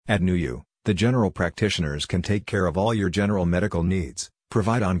At NUU, the general practitioners can take care of all your general medical needs,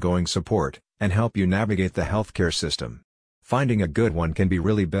 provide ongoing support, and help you navigate the healthcare system. Finding a good one can be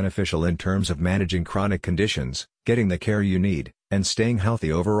really beneficial in terms of managing chronic conditions, getting the care you need, and staying healthy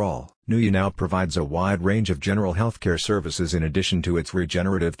overall. NUU now provides a wide range of general healthcare services in addition to its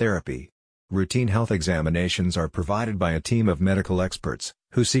regenerative therapy. Routine health examinations are provided by a team of medical experts,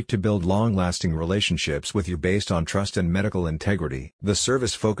 who seek to build long-lasting relationships with you based on trust and medical integrity. The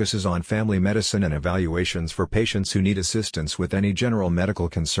service focuses on family medicine and evaluations for patients who need assistance with any general medical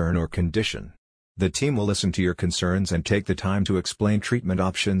concern or condition. The team will listen to your concerns and take the time to explain treatment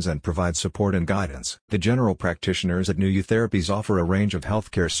options and provide support and guidance. The general practitioners at NUU Therapies offer a range of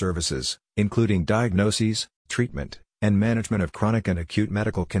healthcare services, including diagnoses, treatment, and management of chronic and acute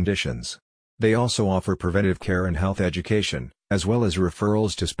medical conditions. They also offer preventive care and health education, as well as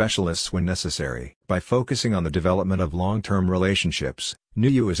referrals to specialists when necessary. By focusing on the development of long-term relationships,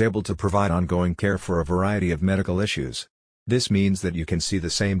 NUU is able to provide ongoing care for a variety of medical issues. This means that you can see the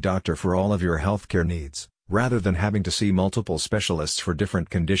same doctor for all of your healthcare needs, rather than having to see multiple specialists for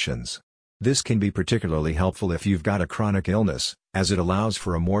different conditions. This can be particularly helpful if you've got a chronic illness, as it allows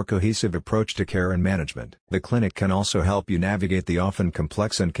for a more cohesive approach to care and management. The clinic can also help you navigate the often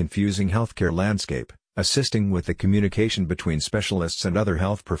complex and confusing healthcare landscape, assisting with the communication between specialists and other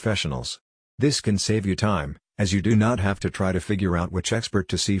health professionals. This can save you time, as you do not have to try to figure out which expert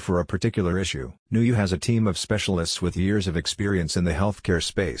to see for a particular issue. NUU has a team of specialists with years of experience in the healthcare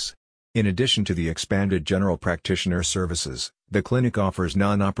space. In addition to the expanded general practitioner services, the clinic offers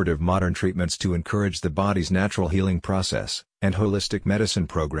non-operative modern treatments to encourage the body's natural healing process, and holistic medicine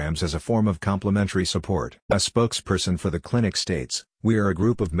programs as a form of complementary support. A spokesperson for the clinic states, "We are a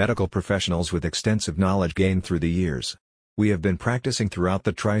group of medical professionals with extensive knowledge gained through the years. We have been practicing throughout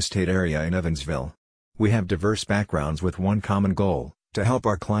the tri-state area in Evansville. We have diverse backgrounds with one common goal, to help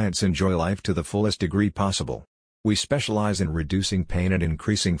our clients enjoy life to the fullest degree possible. We specialize in reducing pain and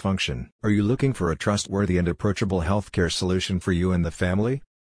increasing function." Are you looking for a trustworthy and approachable healthcare solution for you and the family?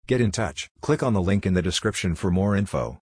 Get in touch. Click on the link in the description for more info.